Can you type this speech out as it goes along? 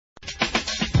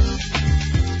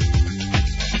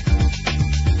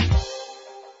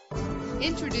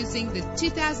Introducing the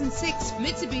 2006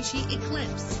 Mitsubishi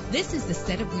Eclipse. This is the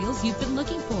set of wheels you've been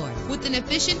looking for, with an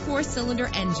efficient 4-cylinder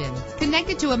engine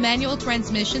connected to a manual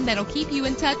transmission that'll keep you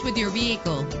in touch with your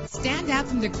vehicle. Stand out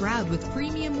from the crowd with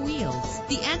premium wheels.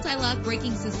 The anti-lock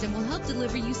braking system will help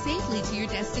deliver you safely to your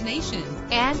destination.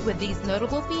 And with these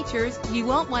notable features, you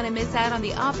won't want to miss out on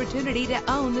the opportunity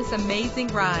to own this amazing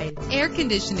ride. Air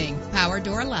conditioning, power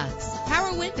door locks,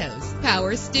 power windows,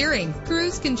 power steering,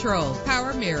 cruise control,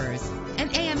 power mirrors, an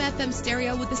AM/FM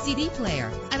stereo with a CD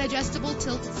player, an adjustable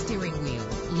tilt steering wheel.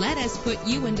 Let us put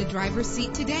you in the driver's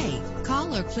seat today.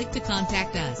 Call or click to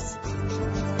contact us.